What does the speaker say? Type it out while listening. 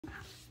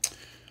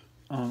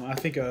I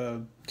think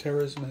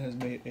terrorism has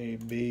made a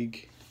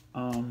big,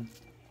 um,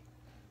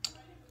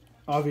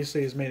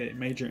 obviously, has made a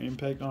major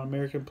impact on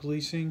American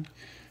policing.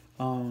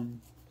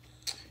 Um,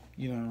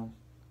 you know,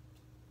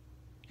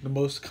 the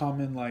most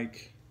common,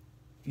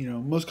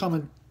 most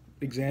common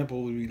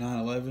example would be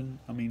 9/11.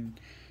 I mean,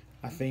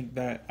 I think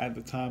that at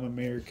the time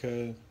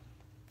America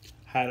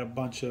had a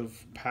bunch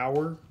of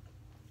power,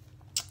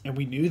 and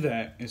we knew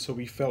that, and so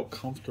we felt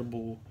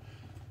comfortable.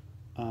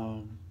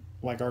 Um,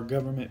 like our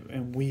government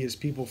and we as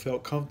people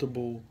felt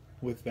comfortable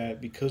with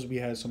that because we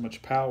had so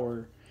much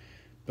power.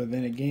 But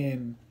then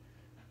again,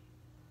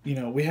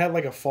 we had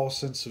like a false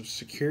sense of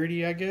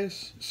security, I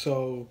guess.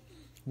 So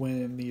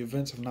when the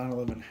events of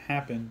 9/11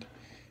 happened,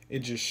 it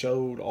just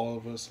showed all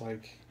of us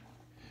like,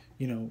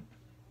 you know,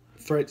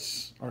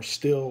 threats are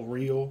still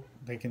real.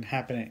 They can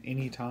happen at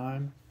any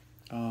time.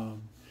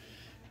 Um,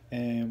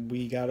 and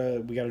we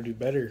gotta do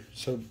better.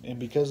 So and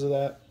because of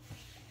that,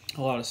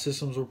 a lot of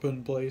systems were put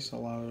in place, a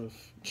lot of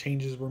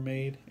changes were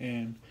made,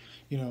 and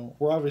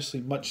we're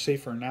obviously much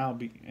safer now.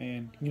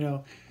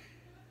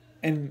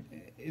 And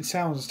it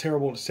sounds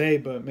terrible to say,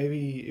 but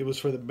maybe it was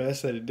for the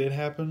best that it did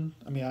happen.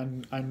 I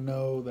mean, I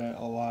know that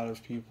a lot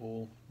of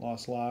people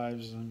lost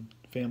lives and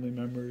family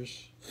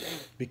members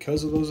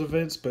because of those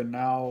events, but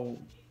now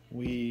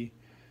we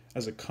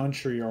as a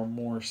country are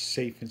more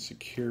safe and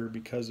secure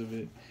because of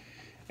it.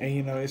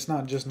 And it's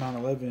not just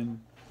 9/11.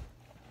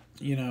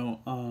 You know,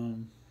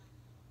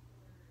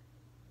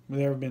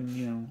 there have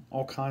been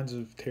all kinds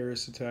of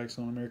terrorist attacks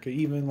on America,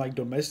 even like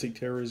domestic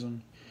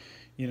terrorism.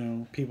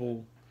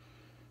 People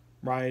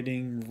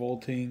rioting,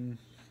 revolting,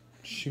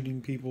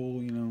 shooting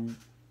people.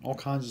 All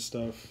kinds of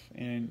stuff.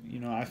 And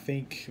I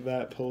think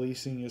that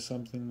policing is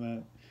something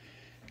that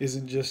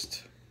isn't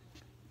just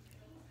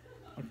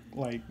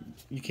like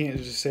you can't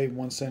just say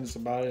one sentence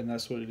about it and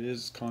that's what it is.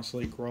 It's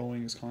constantly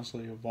growing. It's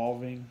constantly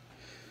evolving.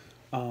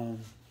 Um,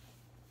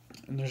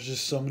 and there's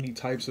just so many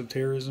types of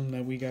terrorism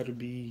that we got to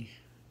be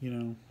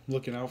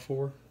looking out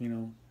for.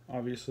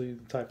 Obviously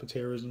the type of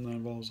terrorism that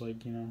involves like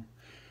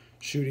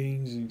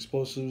shootings and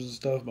explosives and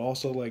stuff, but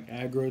also like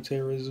agro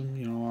terrorism.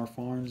 Our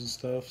farms and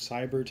stuff,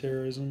 cyber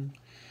terrorism.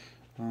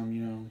 You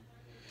know,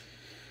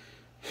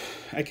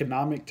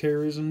 economic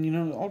terrorism.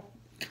 All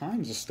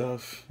kinds of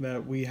stuff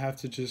that we have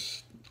to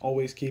just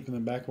always keep in the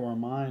back of our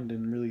mind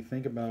and really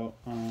think about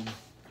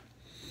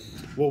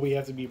what we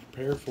have to be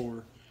prepared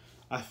for.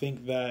 I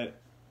think that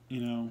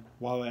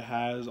while it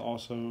has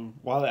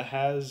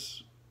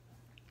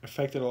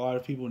affected a lot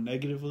of people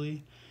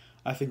negatively,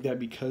 I think that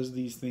because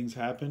these things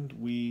happened,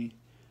 we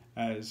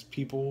as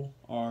people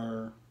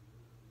are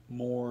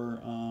more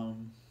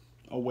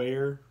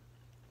aware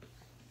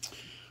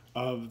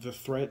of the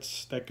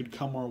threats that could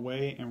come our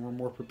way, and we're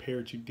more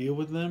prepared to deal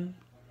with them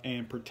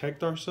and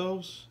protect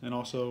ourselves and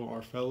also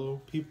our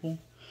fellow people.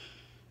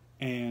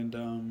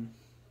 And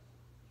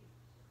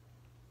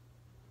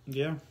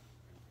yeah,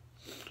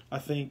 I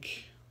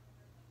think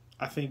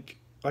I think,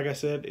 like I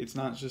said, it's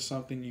not just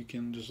something you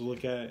can just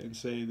look at and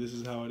say this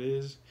is how it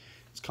is.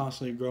 It's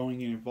constantly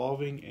growing and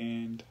evolving,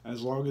 and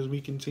as long as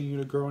we continue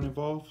to grow and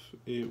evolve,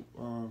 we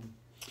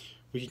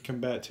can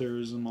combat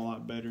terrorism a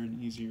lot better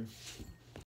and easier.